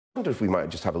I wonder if we might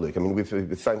just have a look. I mean, we're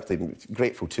thankfully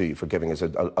grateful to you for giving us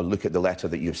a look at the letter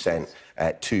that you've sent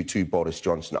to Boris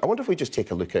Johnson. I wonder if we just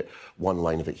take a look at one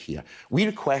line of it here. We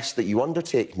request that you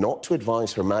undertake not to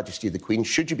advise Her Majesty the Queen,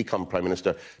 should you become Prime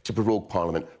Minister, to prorogue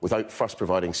Parliament without first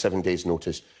providing 7 days'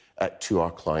 notice to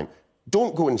our client.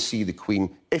 Don't go and see the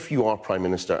Queen if you are Prime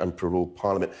Minister and prorogue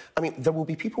Parliament. I mean, there will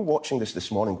be people watching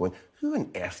this morning going, who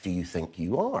on earth do you think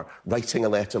you are, writing a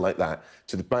letter like that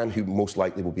to the man who most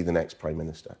likely will be the next Prime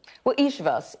Minister? Well, each of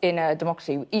us in a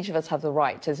democracy, each of us have the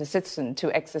right as a citizen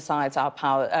to exercise our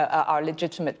power, our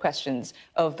legitimate questions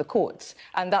of the courts.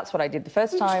 And that's what I did the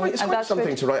first time. It's quite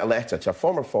something to write a letter to a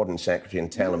former Foreign Secretary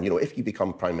and tell him, you know, if you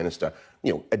become Prime Minister,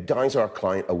 you know, advise our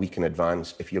client a week in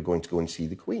advance if you're going to go and see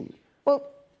the Queen. Well,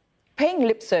 paying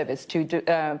lip service to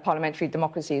parliamentary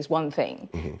democracy is one thing,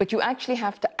 but you actually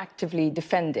have to actively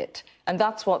defend it. And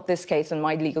that's what this case and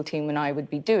my legal team and I would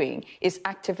be doing, is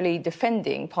actively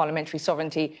defending parliamentary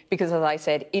sovereignty because, as I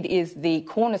said, it is the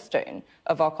cornerstone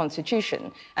of our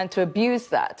constitution. And to abuse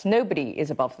that, nobody is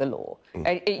above the law.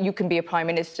 You can be a prime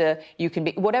minister, you can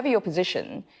be, whatever your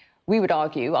position, I would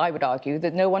argue,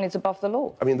 that no one is above the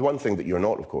law. I mean, the one thing that you're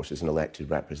not, of course, is an elected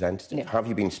representative. Yeah. Have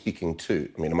you been speaking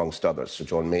to, I mean, amongst others, Sir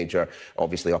John Major,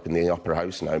 obviously up in the upper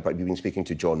house now, but have you been speaking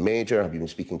to John Major? Have you been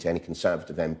speaking to any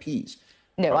Conservative MPs?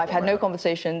 No, I've had no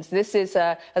conversations. This is,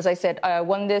 as I said,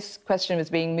 when this question was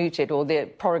being mooted, or the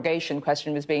prorogation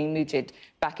question was being mooted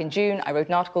back in June, I wrote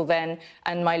an article then,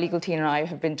 and my legal team and I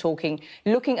have been talking,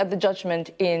 looking at the judgment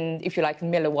in, if you like,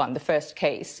 Miller 1, the first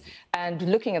case, and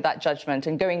looking at that judgment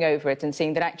and going over it and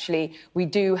seeing that actually we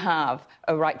do have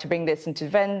a right to bring this and to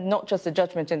defend not just the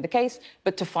judgment in the case,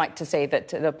 but to fight to say that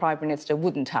the Prime Minister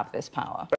wouldn't have this power.